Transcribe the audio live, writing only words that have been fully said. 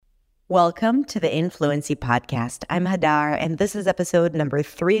Welcome to the Influency Podcast. I'm Hadar, and this is episode number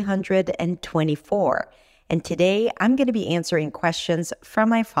 324. And today I'm going to be answering questions from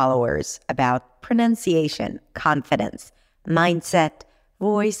my followers about pronunciation, confidence, mindset,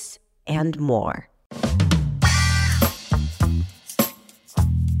 voice, and more.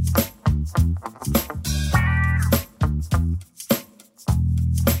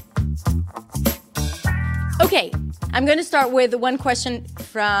 Okay, I'm going to start with one question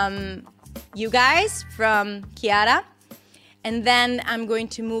from you guys, from Chiara, and then I'm going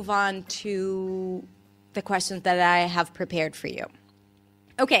to move on to the questions that I have prepared for you.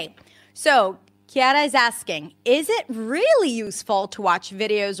 Okay, so Chiara is asking, is it really useful to watch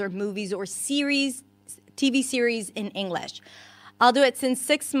videos or movies or series, TV series in English? I'll do it since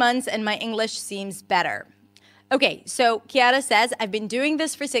 6 months and my English seems better. Okay, so Chiara says, I've been doing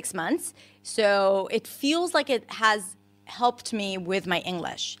this for 6 months, so it feels like it has helped me with my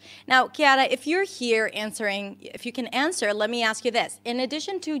English. Now, Chiara, if you're here answering, if you can answer, let me ask you this. In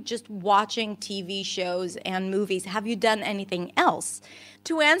addition to just watching TV shows and movies, have you done anything else?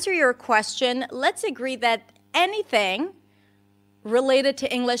 To answer your question, let's agree that anything related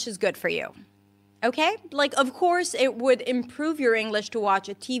to English is good for you. Okay? Like, of course, it would improve your English to watch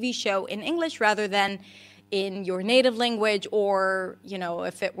a TV show in English rather than in your native language or,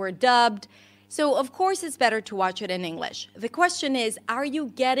 if it were dubbed. So, of course, it's better to watch it in English. The question is, are you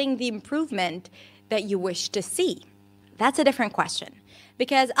getting the improvement that you wish to see? That's a different question.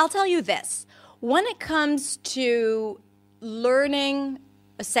 Because I'll tell you this. When it comes to learning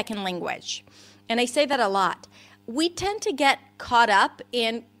a second language, and I say that a lot, we tend to get caught up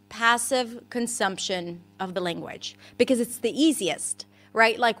in passive consumption of the language because it's the easiest,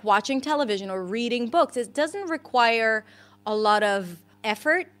 right? Like watching television or reading books. It doesn't require a lot of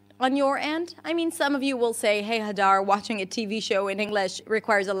effort on your end. I mean, some of you will say, hey, Hadar, watching a TV show in English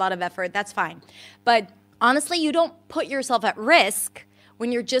requires a lot of effort. That's fine. But honestly, you don't put yourself at risk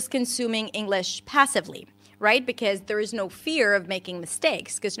when you're just consuming English passively, right? Because there is no fear of making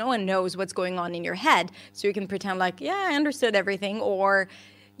mistakes because no one knows what's going on in your head. So you can pretend like, yeah, I understood everything, or,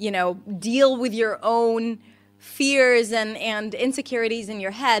 deal with your own fears and insecurities in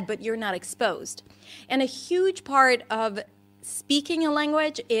your head, but you're not exposed. And a huge part of speaking a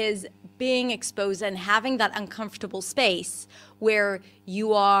language is being exposed and having that uncomfortable space where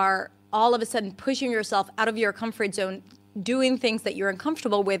you are all of a sudden pushing yourself out of your comfort zone, doing things that you're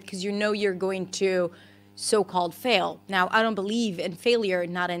uncomfortable with because you know you're going to so-called fail. Now, I don't believe in failure,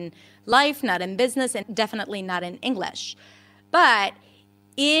 not in life, not in business, and definitely not in English. But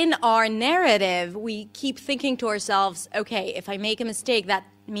in our narrative, we keep thinking to ourselves, okay, if I make a mistake, that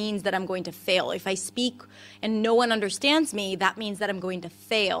means that I'm going to fail. If I speak and no one understands me, that means that I'm going to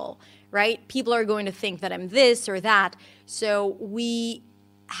fail, right? People are going to think that I'm this or that. So we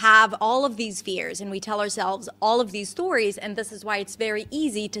have all of these fears and we tell ourselves all of these stories, and this is why it's very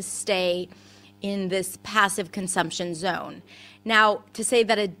easy to stay in this passive consumption zone. Now, to say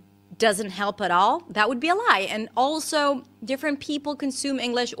that it doesn't help at all, that would be a lie. And also, different people consume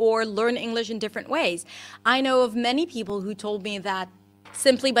English or learn English in different ways. I know of many people who told me that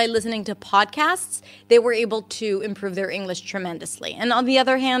simply by listening to podcasts, they were able to improve their English tremendously. And on the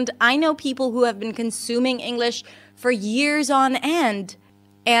other hand, I know people who have been consuming English for years on end,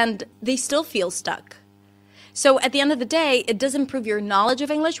 and they still feel stuck. So at the end of the day, it does improve your knowledge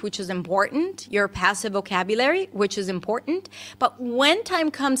of English, which is important, your passive vocabulary, which is important. But when time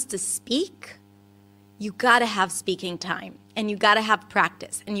comes to speak, you gotta have speaking time and you gotta have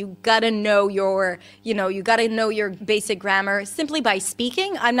practice and you gotta know your basic grammar simply by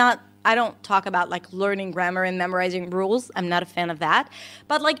speaking. I don't talk about like learning grammar and memorizing rules. I'm not a fan of that.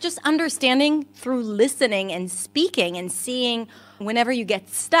 But like just understanding through listening and speaking and seeing whenever you get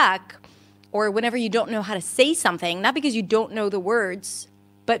stuck or whenever you don't know how to say something, not because you don't know the words,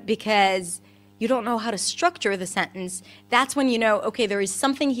 but because you don't know how to structure the sentence, that's when you know, okay, there is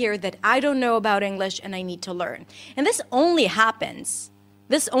something here that I don't know about English and I need to learn. And this only happens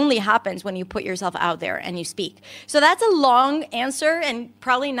when you put yourself out there and you speak. So that's a long answer and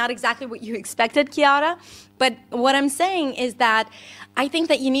probably not exactly what you expected, Chiara. But what I'm saying is that I think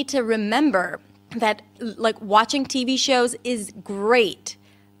that you need to remember that like watching TV shows is great.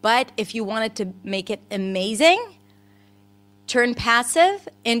 But if you wanted to make it amazing, turn passive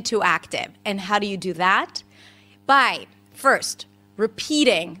into active. And how do you do that? By, first,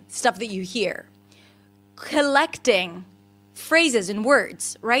 repeating stuff that you hear, collecting phrases and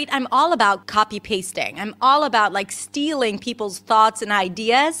words, right? I'm all about copy pasting. I'm all about like stealing people's thoughts and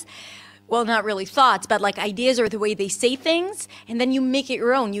ideas well, not really thoughts, but like ideas or the way they say things, and then you make it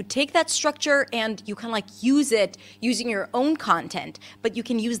your own. You take that structure and you kind of like use it using your own content, but you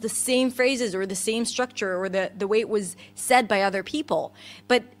can use the same phrases or the same structure or the way it was said by other people.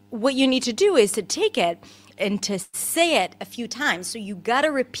 But what you need to do is to take it and to say it a few times. So you got to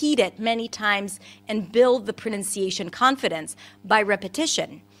repeat it many times and build the pronunciation confidence by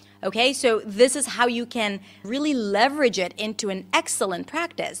repetition. Okay, so this is how you can really leverage it into an excellent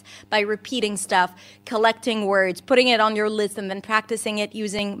practice by repeating stuff, collecting words, putting it on your list, and then practicing it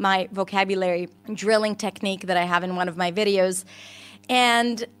using my vocabulary drilling technique that I have in one of my videos.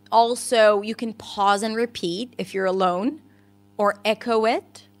 And also, you can pause and repeat if you're alone, or echo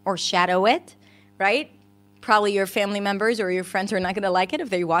it, or shadow it, right? Probably your family members or your friends are not going to like it if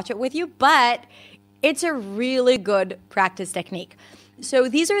they watch it with you, but it's a really good practice technique. So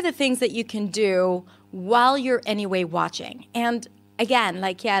these are the things that you can do while you're anyway watching. And again,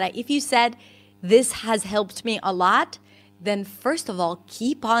 like Chiara, if you said, this has helped me a lot, then first of all,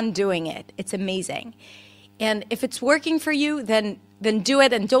 keep on doing it. It's amazing. And if it's working for you, then do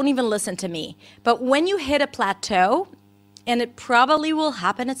it and don't even listen to me. But when you hit a plateau, and it probably will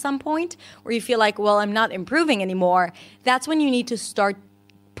happen at some point where you feel like, well, I'm not improving anymore, that's when you need to start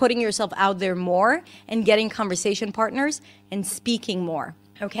putting yourself out there more and getting conversation partners and speaking more,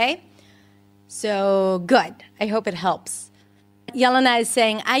 okay? So good. I hope it helps. Yelena is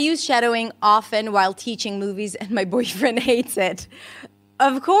saying, I use shadowing often while teaching movies and my boyfriend hates it.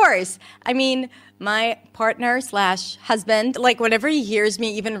 Of course. I mean, my partner/husband, like whenever he hears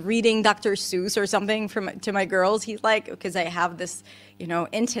me even reading Dr. Seuss or something to my girls, he's like, because I have this,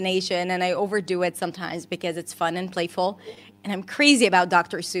 intonation and I overdo it sometimes because it's fun and playful. And I'm crazy about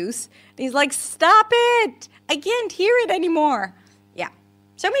Dr. Seuss. And he's like, stop it. I can't hear it anymore. Yeah.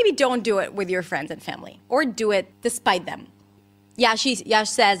 So maybe don't do it with your friends and family or do it despite them. Yash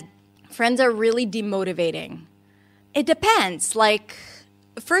says, friends are really demotivating. It depends. Like,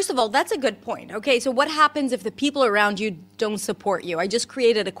 first of all, that's a good point. Okay, so what happens if the people around you don't support you? I just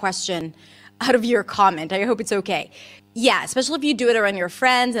created a question out of your comment. I hope it's okay. Yeah, especially if you do it around your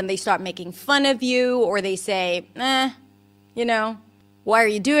friends and they start making fun of you or they say, why are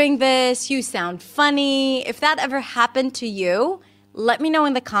you doing this? You sound funny. If that ever happened to you, let me know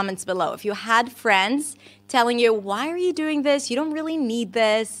in the comments below. If you had friends telling you, why are you doing this? You don't really need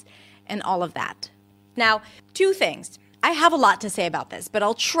this, and all of that. Now, two things. I have a lot to say about this, but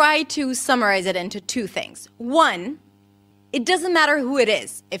I'll try to summarize it into two things. One, it doesn't matter who it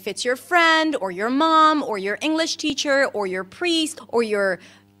is. If it's your friend or your mom or your English teacher or your priest or your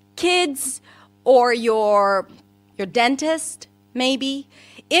kids or your dentist, maybe.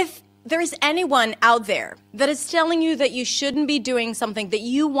 If there's anyone out there that is telling you that you shouldn't be doing something that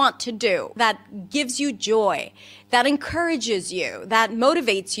you want to do, that gives you joy, that encourages you, that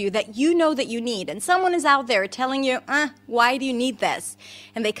motivates you, that you know that you need, and someone is out there telling you, why do you need this?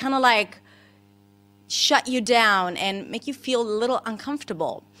 And they kind of like shut you down and make you feel a little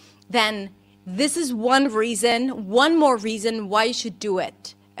uncomfortable, then this is one more reason why you should do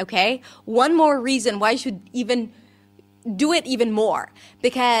it, okay? One more reason why you should even do it even more,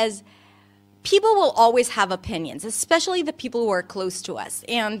 because people will always have opinions, especially the people who are close to us.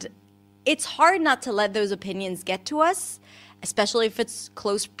 And it's hard not to let those opinions get to us, especially if it's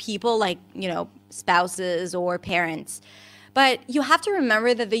close people like, spouses or parents. But you have to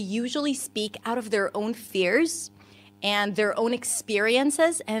remember that they usually speak out of their own fears and their own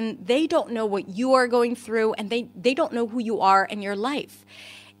experiences, and they don't know what you are going through, and they don't know who you are in your life.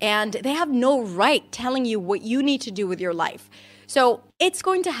 And they have no right telling you what you need to do with your life. So it's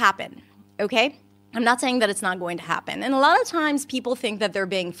going to happen, okay? I'm not saying that it's not going to happen. And a lot of times people think that they're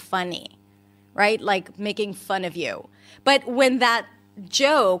being funny, right? Like making fun of you. But when that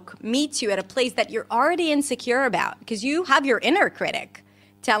joke meets you at a place that you're already insecure about, because you have your inner critic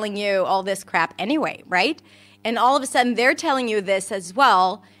telling you all this crap anyway, right? And all of a sudden they're telling you this as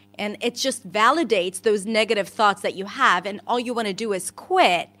well. And it just validates those negative thoughts that you have, and all you want to do is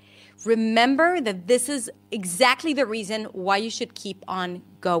quit. Remember that this is exactly the reason why you should keep on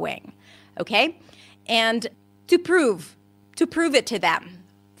going, okay? And to prove it to them,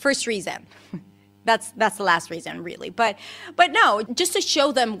 first reason. That's the last reason, really. But no, just to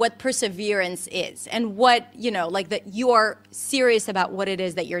show them what perseverance is and what, like that you are serious about what it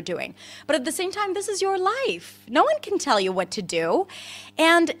is that you're doing. But at the same time, this is your life. No one can tell you what to do.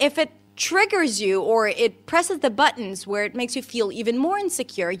 And if it triggers you or it presses the buttons where it makes you feel even more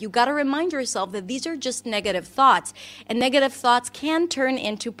insecure, you got to remind yourself that these are just negative thoughts. And negative thoughts can turn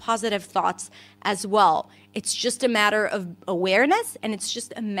into positive thoughts as well. It's just a matter of awareness, and it's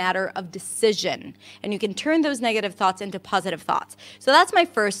just a matter of decision. And you can turn those negative thoughts into positive thoughts. So that's my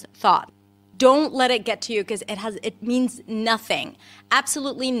first thought. don't let it get to you, because it means nothing,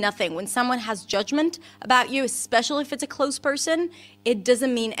 absolutely nothing. When someone has judgment about you, especially if it's a close person, it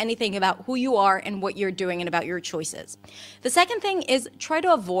doesn't mean anything about who you are and what you're doing and about your choices. The second thing is try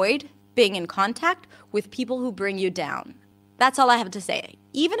to avoid being in contact with people who bring you down. That's all I have to say.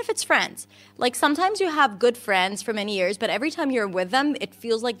 Even if it's friends. Like sometimes you have good friends for many years, but every time you're with them, it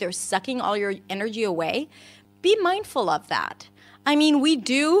feels like they're sucking all your energy away. Be mindful of that. I mean, we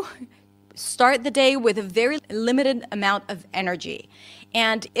do start the day with a very limited amount of energy.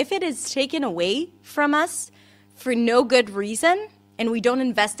 And if it is taken away from us for no good reason, and we don't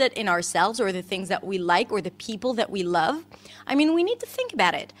invest it in ourselves or the things that we like or the people that we love, I mean, we need to think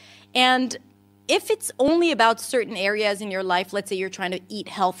about it. And if it's only about certain areas in your life, let's say you're trying to eat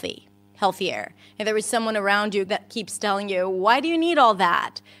healthier, and there is someone around you that keeps telling you, why do you need all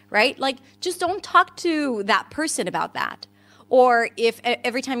that, right? Like, just don't talk to that person about that. Or if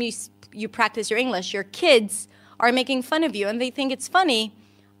every time you practice your English, your kids are making fun of you and they think it's funny,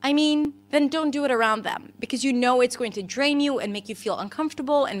 I mean, then don't do it around them, because you know it's going to drain you and make you feel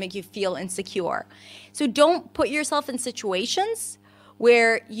uncomfortable and make you feel insecure. So don't put yourself in situations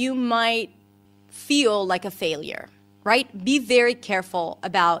where you might feel like a failure, right? Be very careful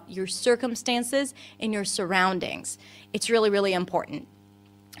about your circumstances and your surroundings. It's really, really important.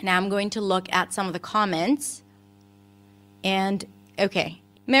 Now I'm going to look at some of the comments. And okay,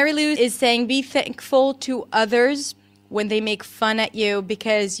 Mary Lou is saying, be thankful to others when they make fun at you,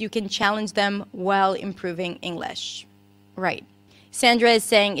 because you can challenge them while improving English. Right. Sandra is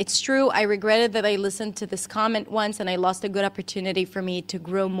saying, it's true, I regretted that I listened to this comment once and I lost a good opportunity for me to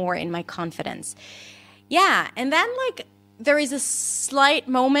grow more in my confidence. Yeah, and then like there is a slight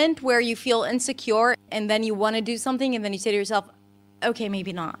moment where you feel insecure and then you want to do something and then you say to yourself, okay,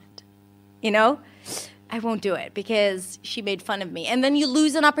 maybe not. You know, I won't do it because she made fun of me. And then you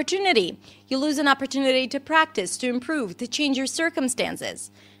lose an opportunity. You lose an opportunity to practice, to improve, to change your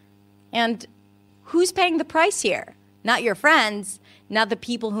circumstances. And who's paying the price here? Not your friends, not the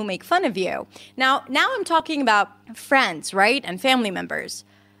people who make fun of you. Now I'm talking about friends, right? And family members.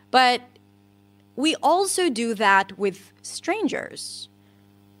 But we also do that with strangers,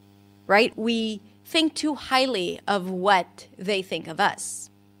 right? We think too highly of what they think of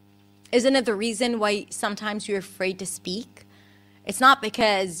us. Isn't it the reason why sometimes you're afraid to speak? It's not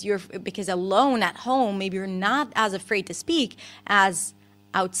because because alone at home, maybe you're not as afraid to speak as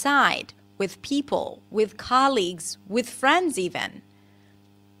outside, with people, with colleagues, with friends even.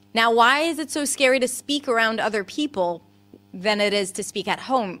 Now, why is it so scary to speak around other people than it is to speak at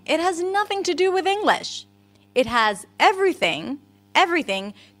home? It has nothing to do with English. It has everything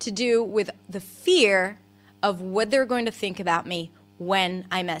to do with the fear of what they're going to think about me when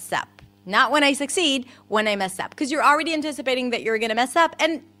I mess up. Not when I succeed, when I mess up. Because you're already anticipating that you're going to mess up.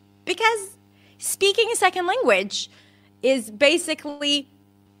 And because speaking a second language is basically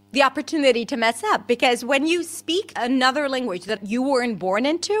the opportunity to mess up, because when you speak another language that you weren't born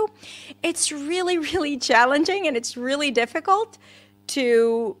into, it's really, really challenging and it's really difficult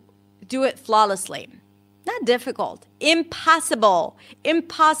to do it flawlessly. Not difficult, impossible.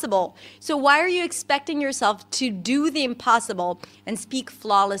 So why are you expecting yourself to do the impossible and speak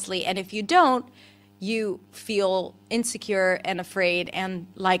flawlessly? And if you don't, you feel insecure and afraid and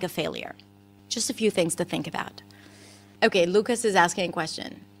like a failure. Just a few things to think about. Okay, Lucas is asking a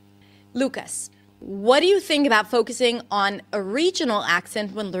question. Lucas, what do you think about focusing on a regional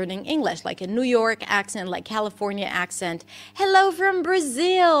accent when learning English, like a New York accent, like California accent? Hello from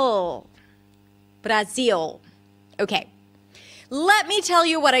Brazil. Brazil. Okay, let me tell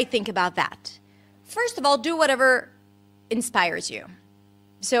you what I think about that. First of all, do whatever inspires you.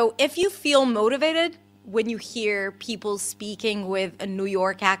 So if you feel motivated when you hear people speaking with a New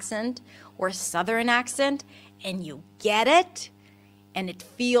York accent or a Southern accent and you get it, and it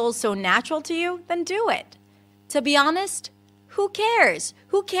feels so natural to you, then do it. To be honest, who cares?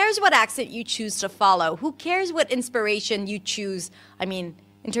 Who cares what accent you choose to follow? Who cares what inspiration you choose? I mean,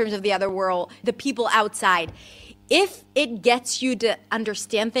 in terms of the other world, the people outside. If it gets you to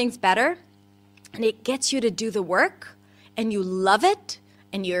understand things better, and it gets you to do the work, and you love it,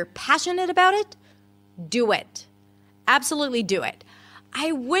 and you're passionate about it, do it. Absolutely do it.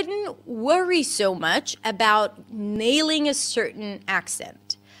 I wouldn't worry so much about nailing a certain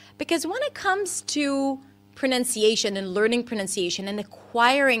accent, because when it comes to pronunciation and learning pronunciation and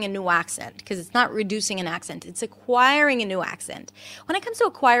acquiring a new accent, because it's not reducing an accent, it's acquiring a new accent. When it comes to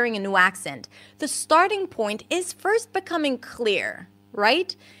acquiring a new accent, the starting point is first becoming clear,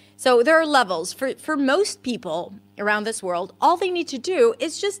 right? So there are levels. For most people around this world, all they need to do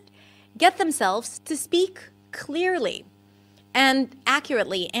is just get themselves to speak clearly. and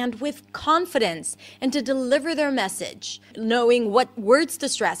accurately and with confidence, and to deliver their message, knowing what words to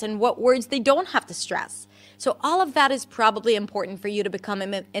stress and what words they don't have to stress. So all of that is probably important for you to become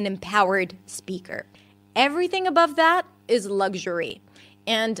an empowered speaker. Everything above that is luxury.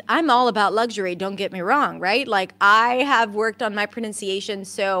 And I'm all about luxury, don't get me wrong, right? Like, I have worked on my pronunciation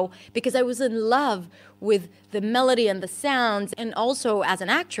because I was in love with the melody and the sounds. And also, as an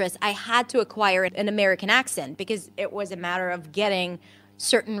actress, I had to acquire an American accent because it was a matter of getting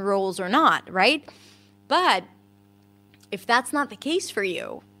certain roles or not, right? But if that's not the case for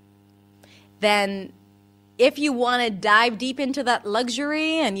you, then if you want to dive deep into that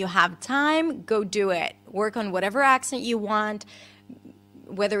luxury and you have time, go do it. Work on whatever accent you want,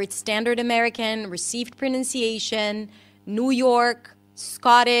 whether it's standard American, received pronunciation, New York,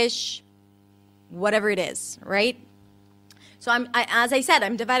 Scottish, whatever it is, right? So as I said,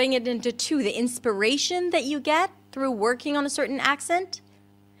 I'm dividing it into two: the inspiration that you get through working on a certain accent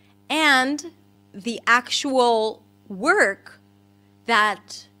and the actual work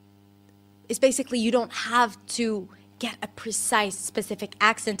that is basically, you don't have to get a precise, specific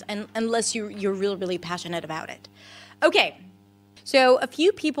accent unless you're really, really passionate about it. Okay. So a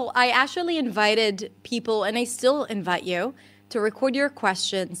few people, I actually invited people, and I still invite you, to record your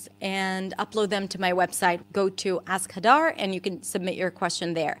questions and upload them to my website. Go to Ask Hadar and you can submit your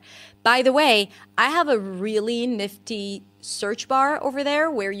question there. By the way, I have a really nifty search bar over there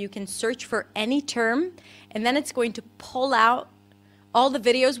where you can search for any term, and then it's going to pull out all the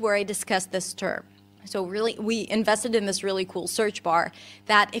videos where I discuss this term. So really, we invested in this really cool search bar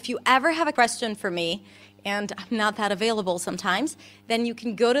that if you ever have a question for me, and I'm not that available sometimes, then you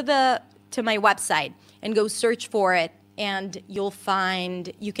can go to my website and go search for it, and you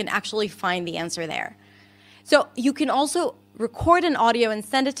can actually find the answer there. So you can also record an audio and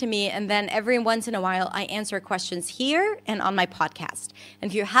send it to me, and then every once in a while I answer questions here and on my podcast. And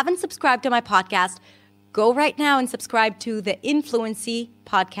if you haven't subscribed to my podcast, go right now and subscribe to the Influency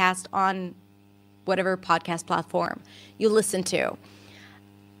podcast on whatever podcast platform you listen to.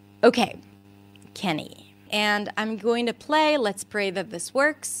 Okay, Kenny. And I'm going to play. Let's pray that this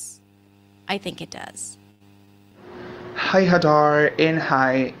works. I think it does. Hi Hadar and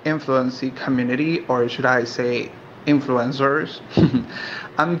hi Influency community, or should I say influencers.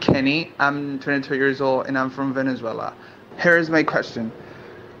 I'm Kenny, I'm 22 years old and I'm from Venezuela. Here's my question.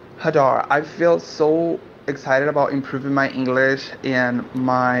 Hadar, I feel so excited about improving my English and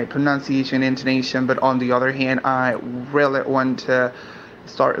my pronunciation, intonation, but on the other hand, I really want to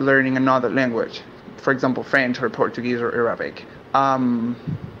start learning another language. For example, French or Portuguese or Arabic.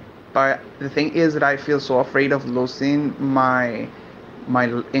 But the thing is that I feel so afraid of losing my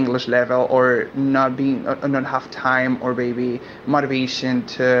English level, or not have time or maybe motivation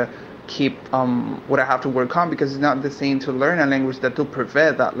to keep what I have to work on, because it's not the same to learn a language that to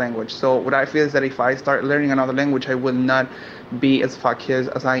perfect that language. So what I feel is that if I start learning another language, I will not be as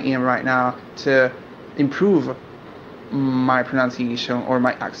focused as I am right now to improve my pronunciation or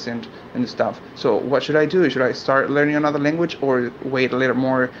my accent and stuff. So what should I do? Should I start learning another language or wait a little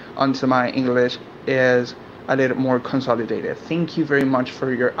more until my English is a little more consolidated? Thank you very much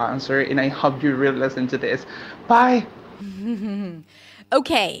for your answer, and I hope you really listen to this. Bye.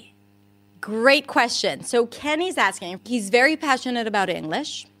 Okay, great question. So Kenny's asking, he's very passionate about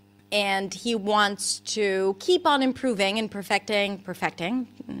English, and he wants to keep on improving and perfecting.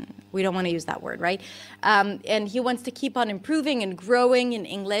 We don't want to use that word, right? And he wants to keep on improving and growing in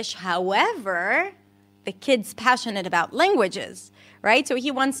English. However, the kid's passionate about languages, right? So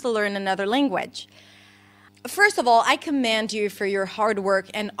he wants to learn another language. First of all, I commend you for your hard work,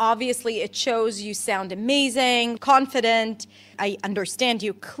 and obviously it shows. You sound amazing, confident. I understand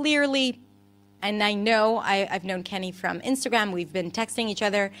you clearly. And I know, I've known Kenny from Instagram. We've been texting each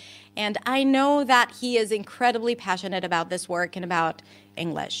other. And I know that he is incredibly passionate about this work and about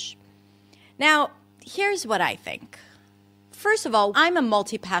English. Now, here's what I think. First of all, I'm a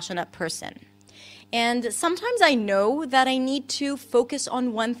multi-passionate person. And sometimes I know that I need to focus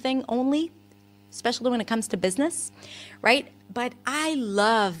on one thing only, especially when it comes to business, right? But I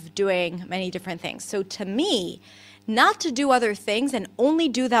love doing many different things. So to me, not to do other things and only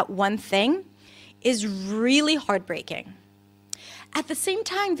do that one thing is really heartbreaking. At the same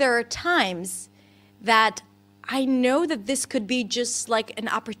time, there are times that I know that this could be just like an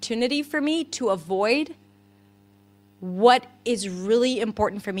opportunity for me to avoid what is really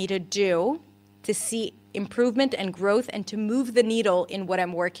important for me to do to see improvement and growth and to move the needle in what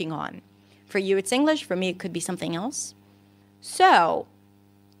I'm working on. For you, it's English. For me, it could be something else. So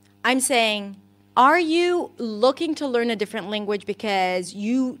I'm saying, are you looking to learn a different language because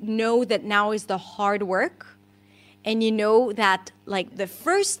you know that now is the hard work and you know that like the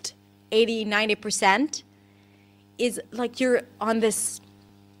first 80, 90% is like you're on this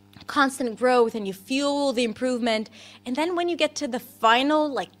constant growth and you feel the improvement. And then when you get to the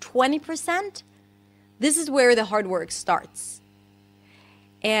final like 20%, this is where the hard work starts.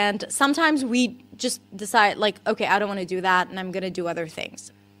 And sometimes we just decide like, okay, I don't want to do that and I'm going to do other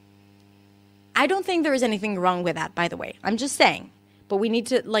things. I don't think there is anything wrong with that, by the way. I'm just saying, but we need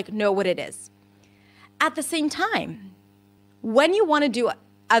to like know what it is. At the same time, when you want to do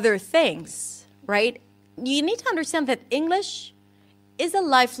other things, right? You need to understand that English is a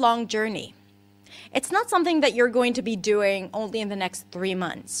lifelong journey. It's not something that you're going to be doing only in the next 3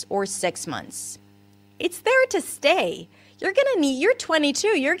 months or 6 months. It's there to stay. You're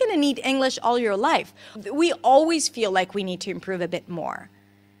 22, you're gonna need English all your life. We always feel like we need to improve a bit more.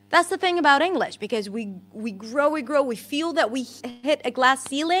 That's the thing about English, because we grow, we feel that we hit a glass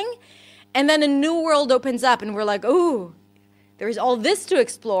ceiling, and then a new world opens up and we're like, ooh, there's all this to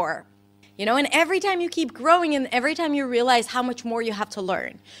explore. You know, and every time you keep growing and every time you realize how much more you have to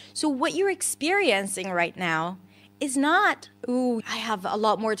learn. So what you're experiencing right now is not, ooh, I have a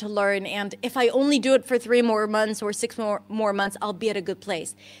lot more to learn, and if I only do it for 3 more months or 6 more months, I'll be at a good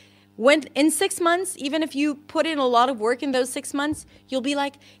place. When in 6 months, even if you put in a lot of work in those 6 months, you'll be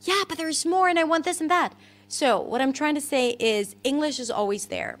like, yeah, but there's more and I want this and that. So what I'm trying to say is English is always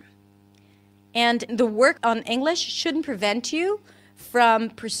there. And the work on English shouldn't prevent you from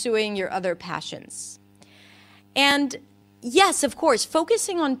pursuing your other passions. And yes, of course,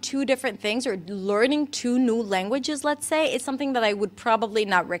 focusing on 2 different things or learning 2 new languages, let's say, is something that I would probably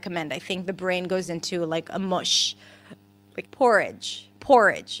not recommend. I think the brain goes into like a mush, like porridge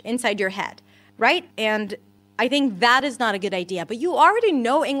inside your head, right? And I think that is not a good idea. But you already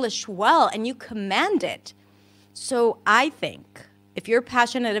know English well and you command it. So I think if you're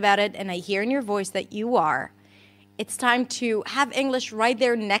passionate about it, and I hear in your voice that you are, it's time to have English right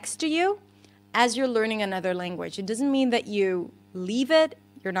there next to you as you're learning another language. It doesn't mean that you leave it,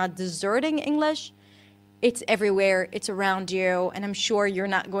 you're not deserting English. It's everywhere, it's around you, and I'm sure you're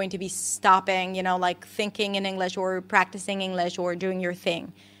not going to be stopping, you know, like thinking in English or practicing English or doing your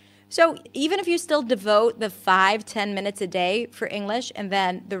thing. So even if you still devote the 5-10 minutes a day for English and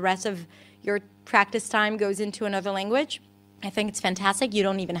then the rest of your practice time goes into another language, I think it's fantastic. You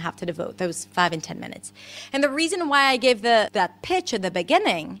don't even have to devote those 5 and 10 minutes. And the reason why I gave that pitch at the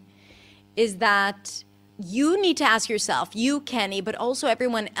beginning is that you need to ask yourself, you, Kenny, but also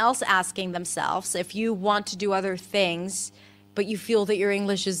everyone else asking themselves, if you want to do other things, but you feel that your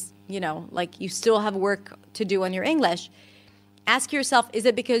English is, you know, like you still have work to do on your English, ask yourself, is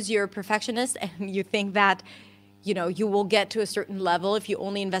it because you're a perfectionist and you think that, you know, you will get to a certain level if you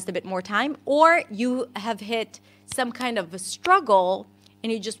only invest a bit more time, or you have hit some kind of a struggle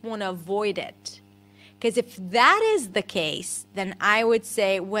and you just want to avoid it? Because if that is the case, then I would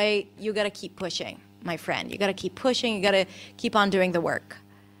say, wait, you got to keep pushing, my friend. You got to keep pushing. You got to keep on doing the work.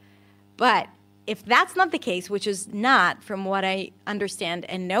 But if that's not the case, which is not from what I understand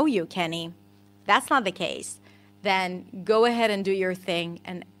and know you, Kenny, that's not the case, then go ahead and do your thing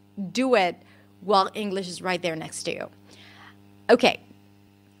and do it while English is right there next to you. Okay.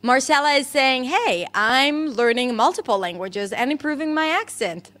 Marcella is saying, hey, I'm learning multiple languages and improving my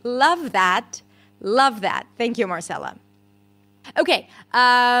accent. Love that. Love that. Thank you, Marcella. Okay.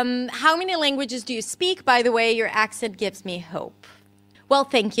 How many languages do you speak? By the way, your accent gives me hope. Well,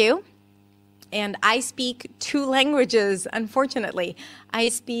 thank you. And I speak 2 languages, unfortunately. I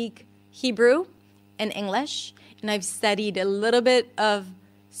speak Hebrew and English, and I've studied a little bit of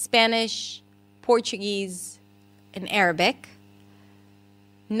Spanish, Portuguese, and Arabic.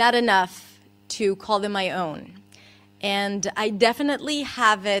 Not enough to call them my own. And I definitely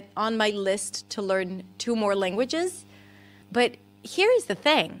have it on my list to learn 2 more languages. But here is the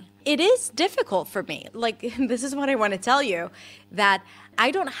thing. It is difficult for me. Like, this is what I want to tell you, that I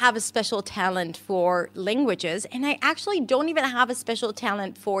don't have a special talent for languages, and I actually don't even have a special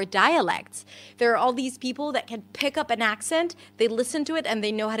talent for dialects. There are all these people that can pick up an accent, they listen to it, and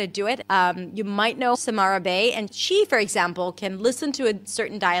they know how to do it. You might know Samara Bay, and she, for example, can listen to a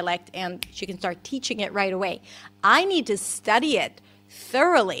certain dialect, and she can start teaching it right away. I need to study it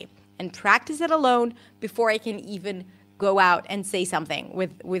thoroughly and practice it alone before I can even go out and say something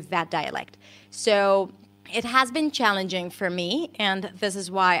with that dialect. So it has been challenging for me, and this is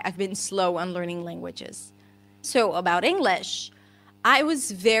why I've been slow on learning languages. So about English, I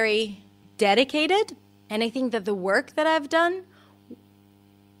was very dedicated, and I think that the work that I've done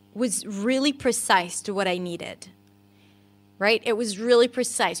was really precise to what I needed. right? It was really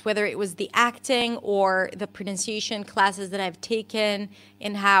precise, whether it was the acting or the pronunciation classes that I've taken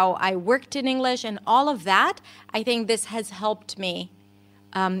and how I worked in English and all of that. I think this has helped me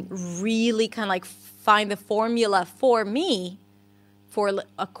really kind of like find the formula for me for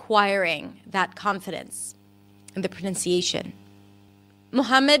acquiring that confidence in the pronunciation.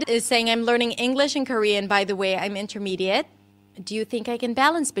 Mohammed is saying, I'm learning English and Korean. By the way, I'm intermediate. Do you think I can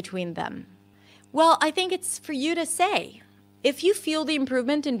balance between them? Well, I think it's for you to say. If you feel the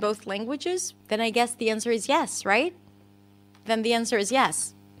improvement in both languages, then I guess the answer is yes, right? Then the answer is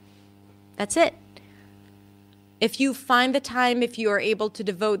yes. That's it. If you find the time, if you are able to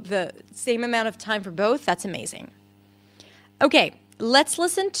devote the same amount of time for both, that's amazing. Okay, let's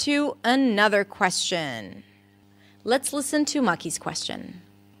listen to another question. Let's listen to Maki's question.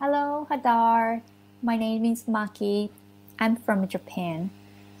 Hello, Hadar. My name is Maki. I'm from Japan.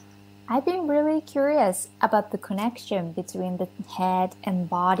 I've been really curious about the connection between the head and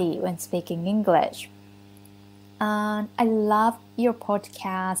body when speaking English. I love your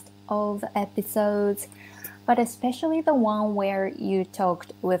podcast, all the episodes, but especially the one where you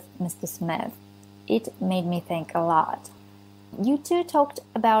talked with Mr. Smith. It made me think a lot. You two talked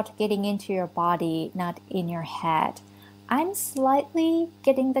about getting into your body, not in your head. I'm slightly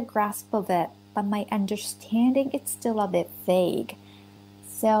getting the grasp of it, but my understanding is still a bit vague.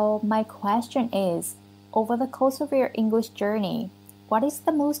 So my question is, over the course of your English journey, what is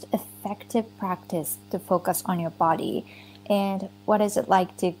the most effective practice to focus on your body? And what is it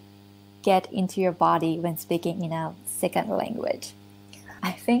like to get into your body when speaking in a second language?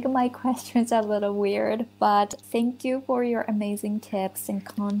 I think my questions are a little weird, but thank you for your amazing tips and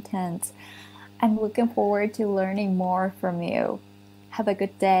content. I'm looking forward to learning more from you. Have a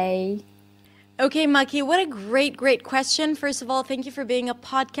good day. Okay, Maki, what a great question. First of all, thank you for being a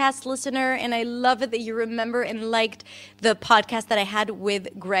podcast listener. And I love it that you remember and liked the podcast that I had with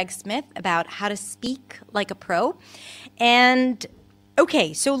Greg Smith about how to speak like a pro. And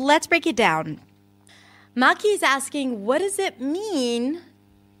okay, so let's break it down. Maki is asking, what does it mean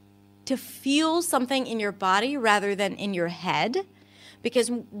to feel something in your body rather than in your head?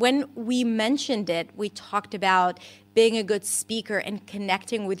 Because when we mentioned it, we talked about being a good speaker and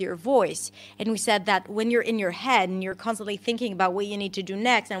connecting with your voice. And we said that when you're in your head and you're constantly thinking about what you need to do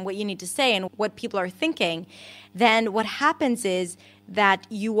next and what you need to say and what people are thinking, then what happens is that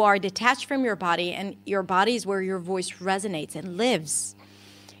you are detached from your body, and your body is where your voice resonates and lives.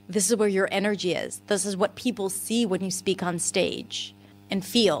 This is where your energy is. This is what people see when you speak on stage and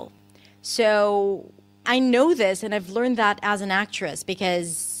feel. So I know this, and I've learned that as an actress,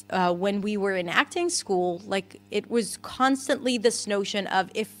 because when we were in acting school, like, it was constantly this notion of,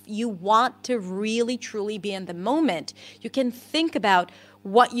 if you want to really truly be in the moment, you can think about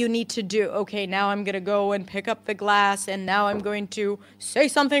what you need to do. Okay, now I'm going to go and pick up the glass, and now I'm going to say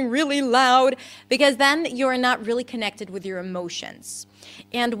something really loud, because then you're not really connected with your emotions.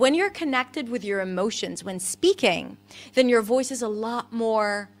 And when you're connected with your emotions when speaking, then your voice is a lot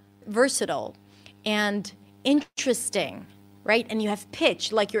more versatile and interesting, right? And you have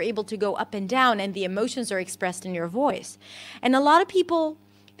pitch, like you're able to go up and down, and the emotions are expressed in your voice. And a lot of people,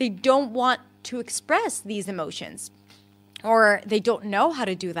 they don't want to express these emotions, or they don't know how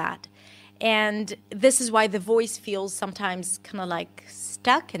to do that. And this is why the voice feels sometimes kind of like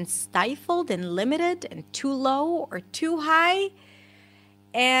stuck and stifled and limited and too low or too high.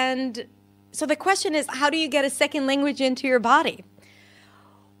 And so the question is, how do you get a second language into your body?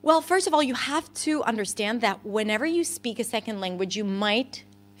 Well, first of all, you have to understand that whenever you speak a second language, you might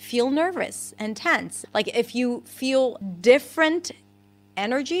feel nervous and tense. Like, if you feel different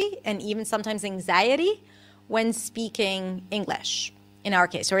energy and even sometimes anxiety when speaking English, in our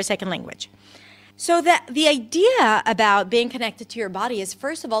case, or a second language. So the idea about being connected to your body is,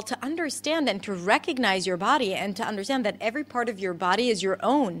 first of all, to understand and to recognize your body, and to understand that every part of your body is your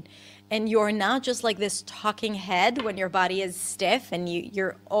own. And you're not just like this talking head when your body is stiff, and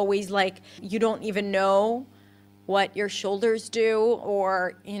you're always like, you don't even know what your shoulders do,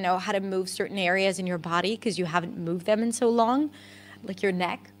 or, you know, how to move certain areas in your body because you haven't moved them in so long, like your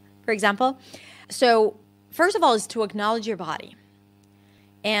neck, for example. So first of all is to acknowledge your body.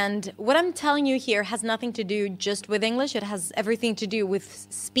 And what I'm telling you here has nothing to do just with English. It has everything to do with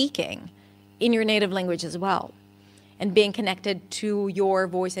speaking in your native language as well, and being connected to your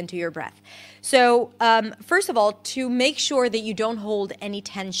voice and to your breath. So first of all, to make sure that you don't hold any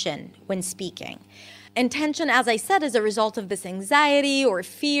tension when speaking. And tension, as I said, is a result of this anxiety or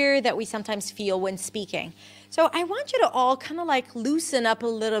fear that we sometimes feel when speaking. So I want you to all kind of like loosen up a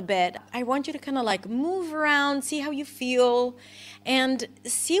little bit. I want you to kind of like move around, see how you feel, and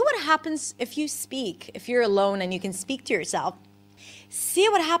see what happens if you speak. If you're alone and you can speak to yourself, see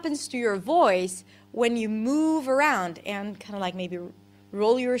what happens to your voice when you move around and kind of like maybe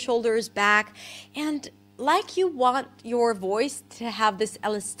roll your shoulders back. And like you want your voice to have this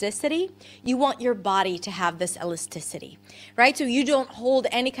elasticity, you want your body to have this elasticity, right? So you don't hold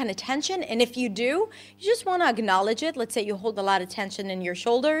any kind of tension. And if you do, you just want to acknowledge it. Let's say you hold a lot of tension in your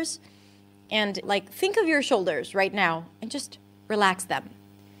shoulders, and like think of your shoulders right now and just relax them.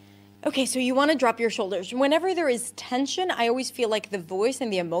 Okay, so you want to drop your shoulders. Whenever there is tension, I always feel like the voice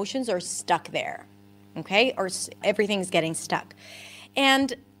and the emotions are stuck there, okay? Or everything's getting stuck.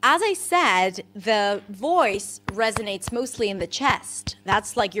 And as I said, the voice resonates mostly in the chest.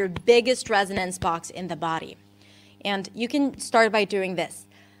 That's like your biggest resonance box in the body. And you can start by doing this.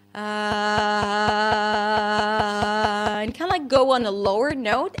 And kind of like go on a lower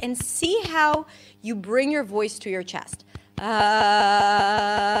note and see how you bring your voice to your chest. And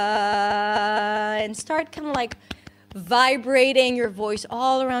start kind of like vibrating your voice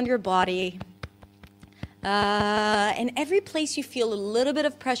all around your body. And every place you feel a little bit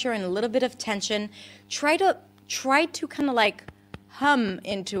of pressure and a little bit of tension, try to kind of like hum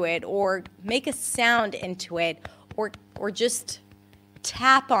into it, or make a sound into it, or just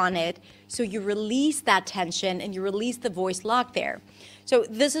tap on it so you release that tension and you release the voice lock there. So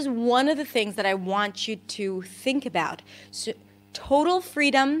this is one of the things that I want you to think about. So total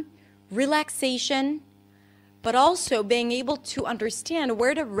freedom, relaxation, but also being able to understand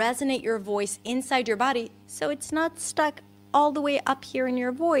where to resonate your voice inside your body so it's not stuck all the way up here in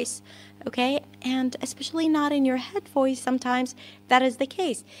your voice, okay? And especially not in your head voice. Sometimes that is the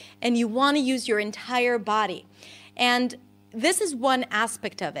case. And you want to use your entire body. And this is one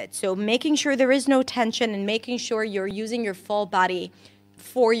aspect of it. So making sure there is no tension and making sure you're using your full body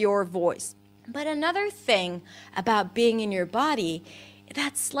for your voice. But another thing about being in your body,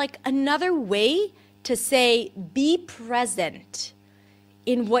 that's like another way to say, be present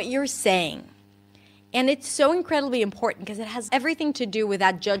in what you're saying. And it's so incredibly important because it has everything to do with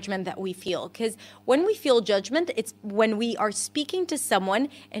that judgment that we feel. Because when we feel judgment, it's when we are speaking to someone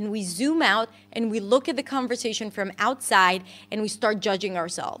and we zoom out and we look at the conversation from outside and we start judging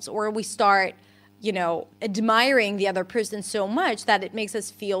ourselves, or we start, admiring the other person so much that it makes us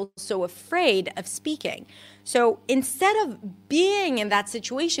feel so afraid of speaking. So instead of being in that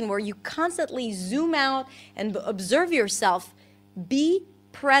situation where you constantly zoom out and observe yourself, be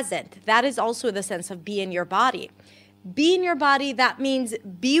present. That is also the sense of be in your body. Be in your body, that means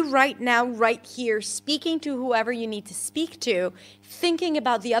be right now, right here, speaking to whoever you need to speak to, thinking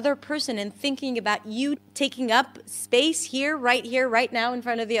about the other person and thinking about you taking up space here, right now in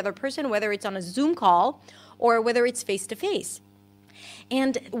front of the other person, whether it's on a Zoom call or whether it's face-to-face.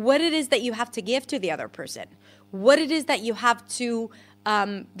 And what it is that you have to give to the other person, what it is that you have to,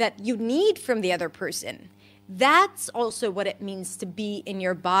 that you need from the other person. That's also what it means to be in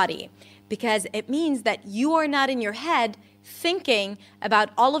your body, because it means that you are not in your head thinking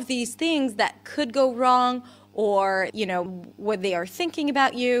about all of these things that could go wrong, or, what they are thinking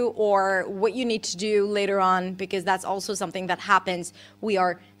about you, or what you need to do later on, because that's also something that happens. We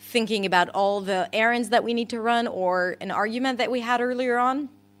are thinking about all the errands that we need to run, or an argument that we had earlier on.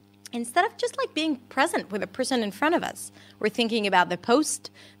 Instead of just like being present with the person in front of us, we're thinking about the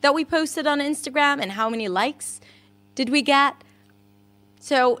post that we posted on Instagram and how many likes did we get.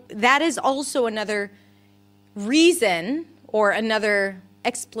 So that is also another reason or another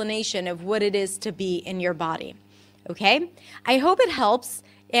explanation of what it is to be in your body. Okay? I hope it helps.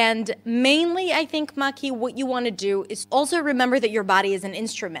 And mainly, I think, Maki, what you want to do is also remember that your body is an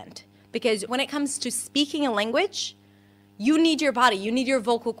instrument. Because when it comes to speaking a language, you need your body, you need your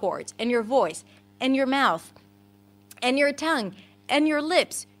vocal cords and your voice and your mouth and your tongue and your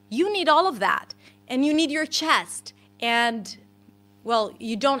lips. You need all of that. And you need your chest. And, well,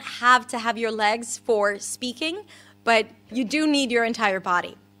 you don't have to have your legs for speaking, but you do need your entire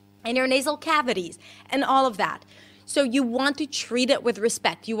body and your nasal cavities and all of that. So you want to treat it with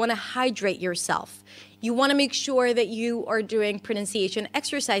respect. You want to hydrate yourself. You want to make sure that you are doing pronunciation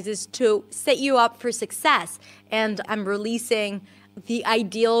exercises to set you up for success. And I'm releasing the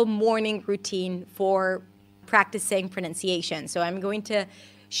ideal morning routine for practicing pronunciation. So I'm going to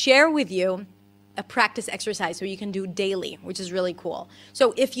share with you a practice exercise so you can do daily, which is really cool.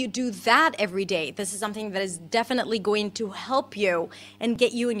 So if you do that every day, this is something that is definitely going to help you and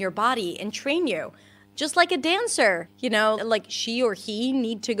get you in your body and train you. Just like a dancer, like she or he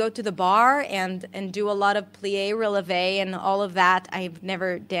need to go to the bar and do a lot of plie, releve, and all of that. I've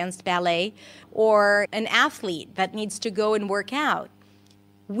never danced ballet. Or an athlete that needs to go and work out.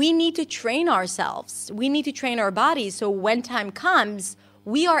 We need to train ourselves. We need to train our bodies so when time comes,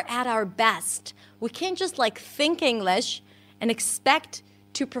 we are at our best. We can't just think English and expect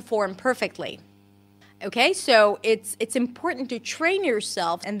to perform perfectly. Okay, so it's important to train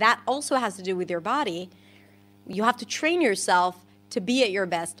yourself, and that also has to do with your body. You have to train yourself to be at your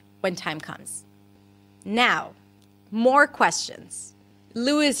best when time comes. Now, more questions.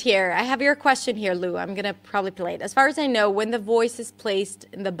 Lou is here. I have your question here, Lou. I'm going to probably play it. As far as I know, when the voice is placed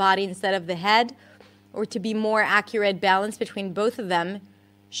in the body instead of the head, or to be more accurate, balance between both of them,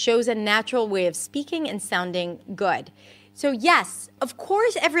 shows a natural way of speaking and sounding good. So yes, of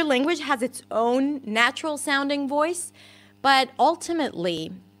course, every language has its own natural sounding voice, but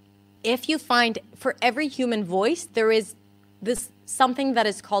ultimately, if you find for every human voice, there is this something that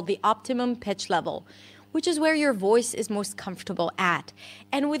is called the optimum pitch level, which is where your voice is most comfortable at.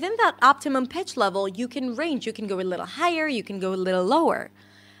 And within that optimum pitch level, you can range. You can go a little higher, you can go a little lower.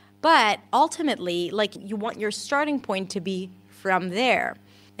 But ultimately, you want your starting point to be from there.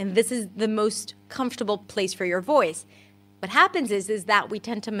 And this is the most comfortable place for your voice. What happens is that we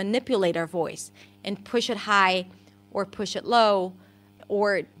tend to manipulate our voice and push it high or push it low,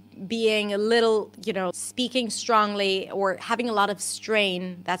 or being a little, speaking strongly or having a lot of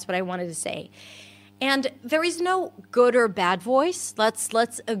strain. That's what I wanted to say. And there is no good or bad voice.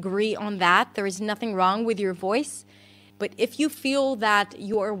 Let's agree on that. There is nothing wrong with your voice. But if you feel that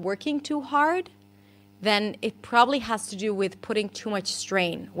you're working too hard, then it probably has to do with putting too much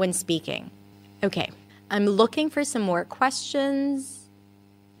strain when speaking. Okay. I'm looking for some more questions.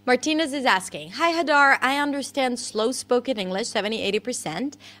 Martinez is asking, hi, Hadar. I understand slow-spoken English,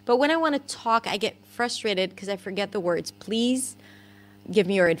 70-80%, but when I want to talk, I get frustrated because I forget the words. Please give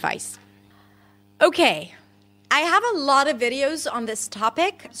me your advice. Okay, I have a lot of videos on this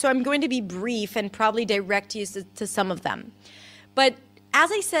topic, so I'm going to be brief and probably direct you to some of them. But as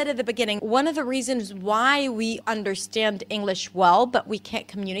I said at the beginning, one of the reasons why we understand English well, but we can't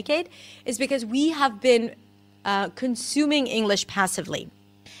communicate, is because we have been consuming English passively.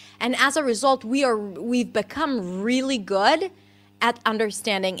 And as a result, we've become really good at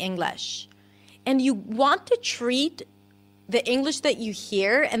understanding English. And you want to treat the English that you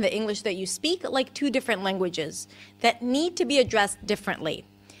hear and the English that you speak like two different languages that need to be addressed differently.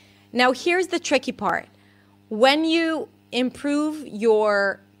 Now, here's the tricky part. When you improve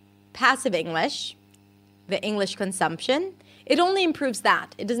your passive English, the English consumption, it only improves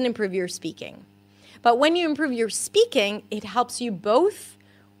that. It doesn't improve your speaking. But when you improve your speaking, it helps you both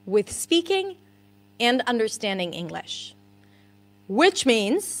with speaking and understanding English. Which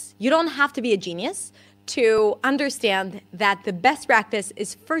means you don't have to be a genius to understand that the best practice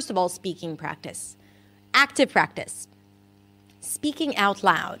is, first of all, speaking practice, active practice, speaking out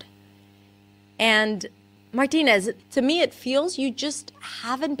loud. And Martinez, to me, it feels you just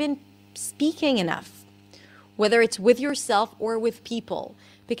haven't been speaking enough, whether it's with yourself or with people.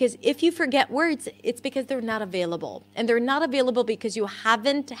 Because if you forget words, it's because they're not available. And they're not available because you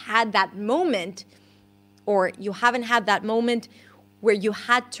haven't had that moment, or you haven't had that moment where you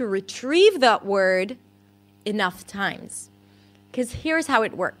had to retrieve that word enough times. Because here's how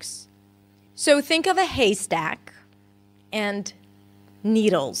it works. So think of a haystack and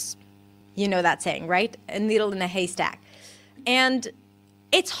needles. You know that saying, right? A needle in a haystack. And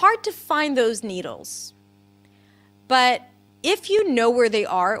it's hard to find those needles. But if you know where they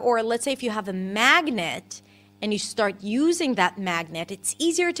are, or let's say if you have a magnet and you start using that magnet, it's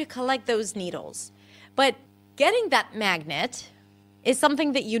easier to collect those needles. But getting that magnet is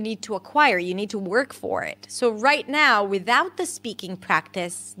something that you need to acquire. You need to work for it. So right now, without the speaking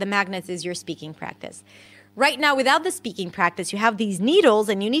practice, the magnet is your speaking practice. Right now, without the speaking practice, you have these needles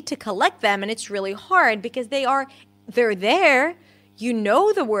and you need to collect them, and it's really hard because they're there. You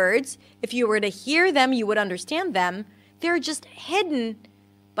know the words. If you were to hear them, you would understand them. They're just hidden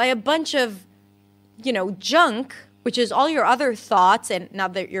by a bunch of, junk, which is all your other thoughts, and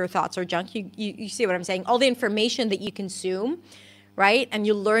not that your thoughts are junk. You see what I'm saying? All the information that you consume, right? And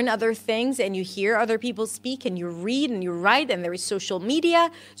you learn other things, and you hear other people speak, and you read and you write, and there is social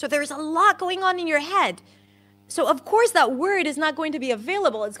media. So there's a lot going on in your head. So of course that word is not going to be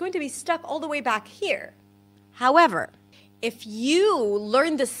available. It's going to be stuck all the way back here. However, if you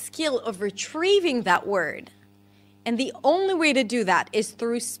learn the skill of retrieving that word, and the only way to do that is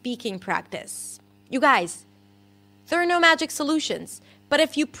through speaking practice. You guys, there are no magic solutions. But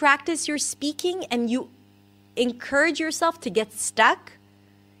if you practice your speaking and you encourage yourself to get stuck,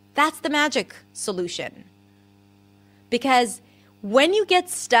 That's the magic solution. Because when you get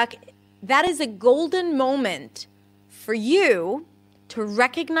stuck, that is a golden moment for you to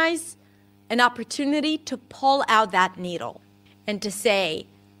recognize an opportunity to pull out that needle and to say,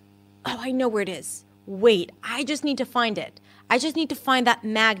 oh, I know where it is. Wait, I just need to find it. I just need to find that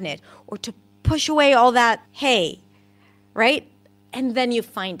magnet, or to push away all that hay, right? And then you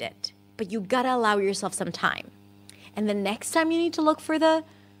find it. But you gotta allow yourself some time. And the next time you need to look for the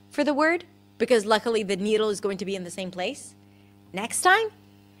word, because luckily the needle is going to be in the same place, next time,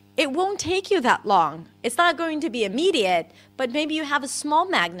 it won't take you that long. It's not going to be immediate, but maybe you have a small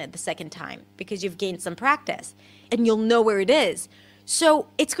magnet the second time because you've gained some practice and you'll know where it is. So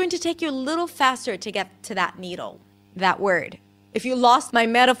it's going to take you a little faster to get to that needle, that word. If you lost my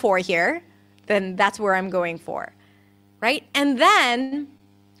metaphor here, then that's where I'm going for, right? And then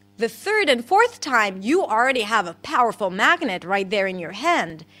the third and fourth time, you already have a powerful magnet right there in your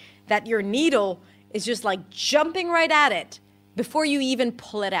hand that your needle is just like jumping right at it before you even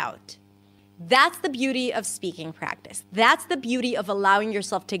pull it out. That's the beauty of speaking practice. That's the beauty of allowing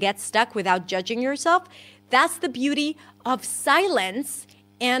yourself to get stuck without judging yourself. That's the beauty of silence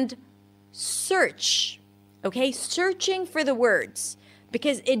and search, okay? Searching for the words,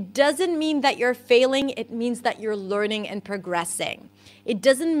 because it doesn't mean that you're failing. It means that you're learning and progressing. It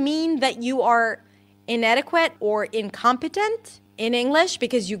doesn't mean that you are inadequate or incompetent in English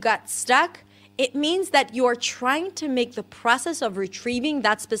because you got stuck. It means that you are trying to make the process of retrieving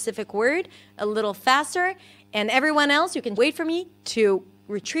that specific word a little faster. And everyone else, you can wait for me to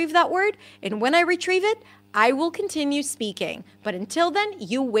retrieve that word. And when I retrieve it, I will continue speaking. But until then,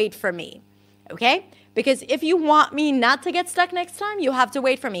 you wait for me, okay? Because if you want me not to get stuck next time, you have to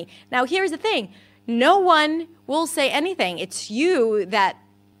wait for me. Now, here's the thing. No one will say anything. It's you that,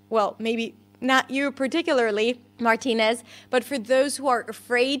 well, maybe not you particularly, Martinez, but for those who are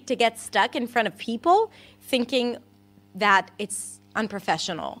afraid to get stuck in front of people, thinking that it's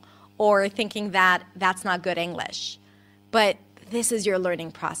unprofessional or thinking that that's not good English. But this is your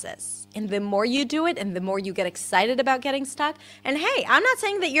learning process. And the more you do it and the more you get excited about getting stuck, and hey, I'm not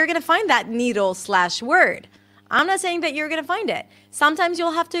saying that you're going to find that needle/word. I'm not saying that you're going to find it. Sometimes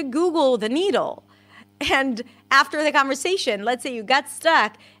you'll have to Google the needle. And after the conversation, let's say you got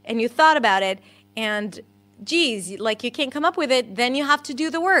stuck and you thought about it and geez, like you can't come up with it, then you have to do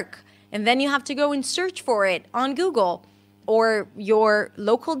the work. And then you have to go and search for it on Google or your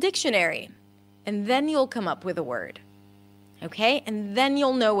local dictionary. And then you'll come up with a word. Okay? And then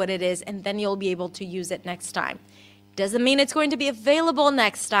you'll know what it is and then you'll be able to use it next time. Doesn't mean it's going to be available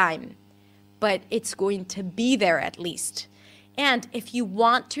next time, but it's going to be there at least. And if you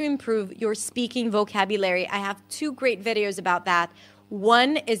want to improve your speaking vocabulary, I have 2 great videos about that.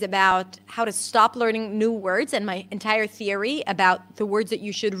 One is about how to stop learning new words and my entire theory about the words that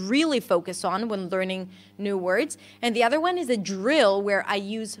you should really focus on when learning new words. And the other one is a drill where I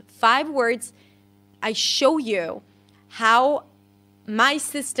use 5 words. I show you how my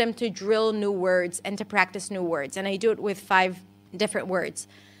system to drill new words and to practice new words. And I do it with 5 different words.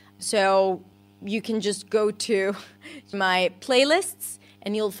 So you can just go to my playlists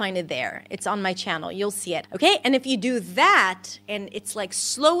and you'll find it there. It's on my channel. You'll see it. Okay? And if you do that, and it's like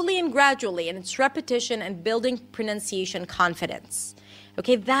slowly and gradually, and it's repetition and building pronunciation confidence.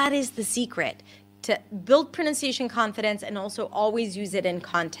 Okay? That is the secret, to build pronunciation confidence and also always use it in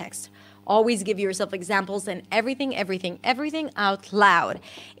context. Always give yourself examples and everything out loud.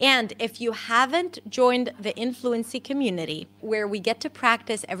 And if you haven't joined the Influency community, where we get to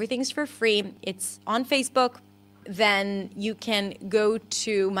practice, everything's for free, it's on Facebook, then you can go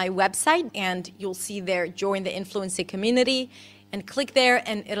to my website and you'll see there, join the Influency community, and click there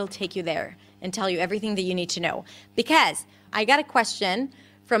and it'll take you there and tell you everything that you need to know. Because I got a question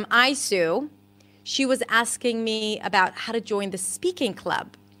from Isu. She was asking me about how to join the speaking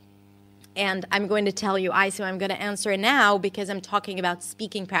club. And I'm going to tell you, Isu, I'm going to answer now because I'm talking about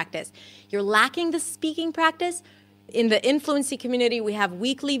speaking practice. You're lacking the speaking practice. In the Influency community, we have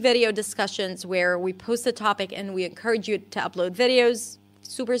weekly video discussions where we post a topic and we encourage you to upload videos.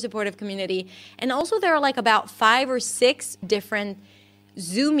 Super supportive community. And also there are like about 5 or 6 different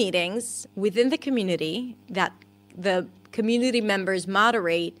Zoom meetings within the community that the community members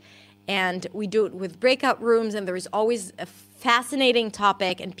moderate. And we do it with breakout rooms, and there's always a fascinating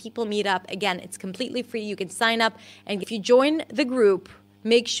topic, and people meet up. Again, it's completely free. You can sign up. And if you join the group,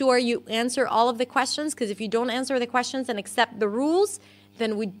 make sure you answer all of the questions, because if you don't answer the questions and accept the rules,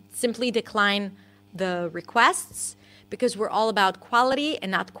 then we simply decline the requests, because we're all about quality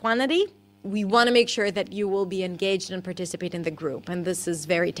and not quantity. We want to make sure that you will be engaged and participate in the group, and this is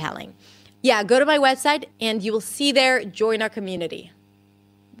very telling. Yeah, go to my website, and you will see there, join our community.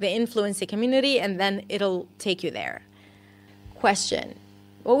 the Influency community, and then it'll take you there. Question: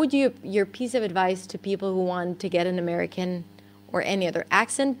 what would your piece of advice to people who want to get an American or any other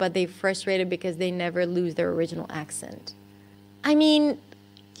accent, but they're frustrated because they never lose their original accent? I mean,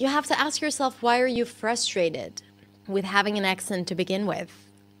 you have to ask yourself, why are you frustrated with having an accent to begin with?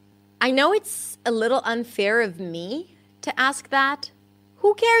 I know it's a little unfair of me to ask that.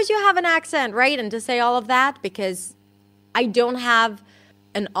 Who cares you have an accent, right? And to say all of that, because I don't have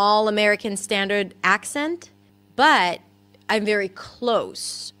an all-American standard accent, but I'm very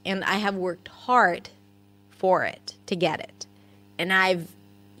close and I have worked hard for it to get it. And I've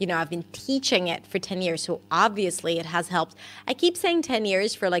been teaching it for 10 years, so obviously it has helped. I keep saying 10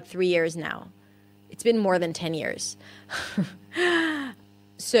 years for like 3 years now. It's been more than 10 years.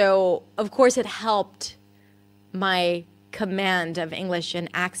 So, of course, it helped my command of English and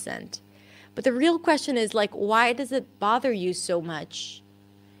accent. But the real question is, like, why does it bother you so much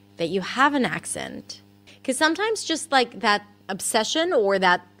that you have an accent? Because sometimes just like that obsession or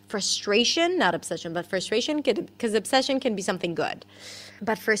that frustration, not obsession, but frustration, because obsession can be something good.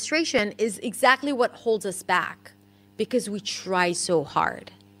 But frustration is exactly what holds us back, because we try so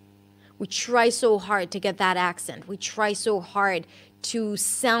hard. We try so hard to get that accent. We try so hard to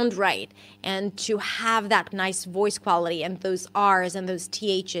sound right and to have that nice voice quality and those R's and those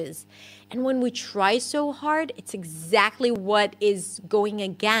TH's. And when we try so hard, it's exactly what is going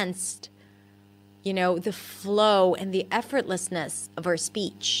against, the flow and the effortlessness of our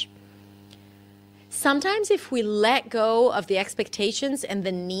speech. Sometimes if we let go of the expectations and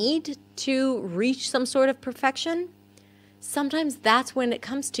the need to reach some sort of perfection, sometimes that's when it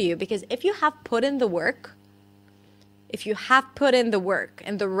comes to you. Because if you have put in the work,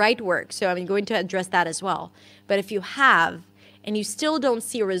 and the right work, so I'm going to address that as well. But if you have, and you still don't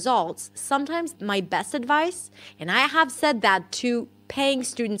see results, sometimes my best advice, and I have said that to paying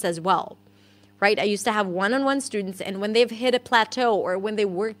students as well, right? I used to have one-on-one students, and when they've hit a plateau or when they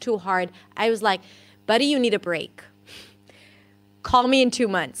work too hard, I was like, buddy, you need a break. Call me in 2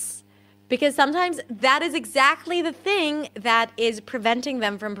 months. Because sometimes that is exactly the thing that is preventing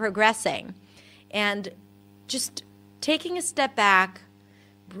them from progressing. And just taking a step back,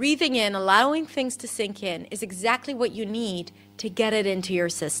 breathing in, allowing things to sink in is exactly what you need to get it into your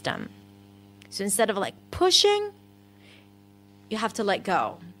system. So instead of like pushing, you have to let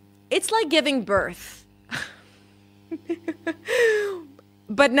go. It's like giving birth.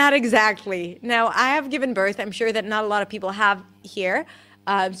 But not exactly. Now, I have given birth. I'm sure that not a lot of people have here.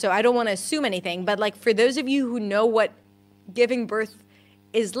 So I don't want to assume anything. But like for those of you who know what giving birth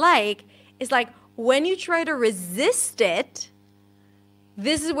is like, it's like when you try to resist it,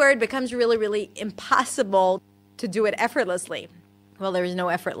 this is where it becomes really, really impossible to do it effortlessly. Well, there is no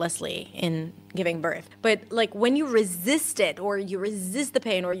effortlessly in giving birth. But like when you resist it, or you resist the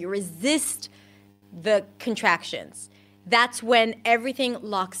pain, or you resist the contractions, that's when everything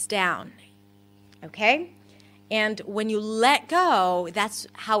locks down. Okay? And when you let go, that's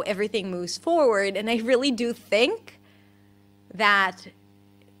how everything moves forward. And I really do think that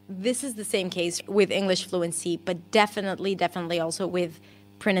this is the same case with English fluency, but definitely also with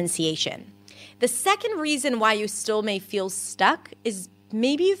pronunciation. The second reason why you still may feel stuck is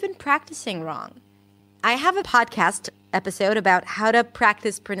maybe you've been practicing wrong. I have a podcast episode about how to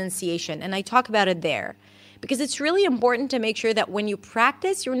practice pronunciation, and I talk about it there. Because it's really important to make sure that when you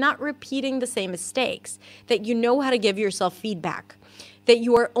practice, you're not repeating the same mistakes, that you know how to give yourself feedback, that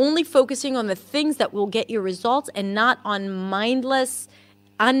you are only focusing on the things that will get you results and not on mindless,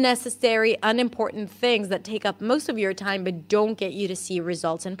 unnecessary, unimportant things that take up most of your time but don't get you to see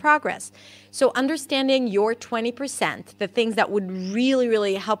results and progress. So understanding your 20%, the things that would really,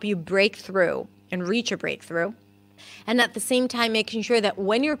 really help you break through and reach a breakthrough, and at the same time making sure that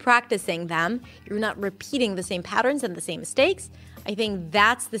when you're practicing them, you're not repeating the same patterns and the same mistakes. I think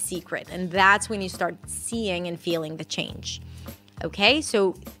that's the secret, and that's when you start seeing and feeling the change. Okay,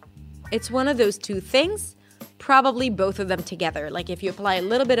 so it's one of those two things, probably both of them together. Like if you apply a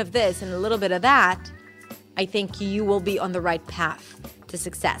little bit of this and a little bit of that, I think you will be on the right path to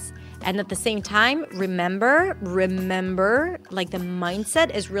success. And at the same time, remember, like the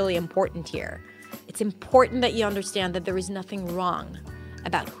mindset is really important here. It's important that you understand that there is nothing wrong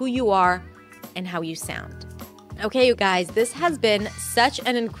about who you are and how you sound. Okay, you guys, this has been such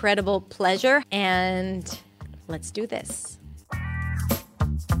an incredible pleasure, and let's do this.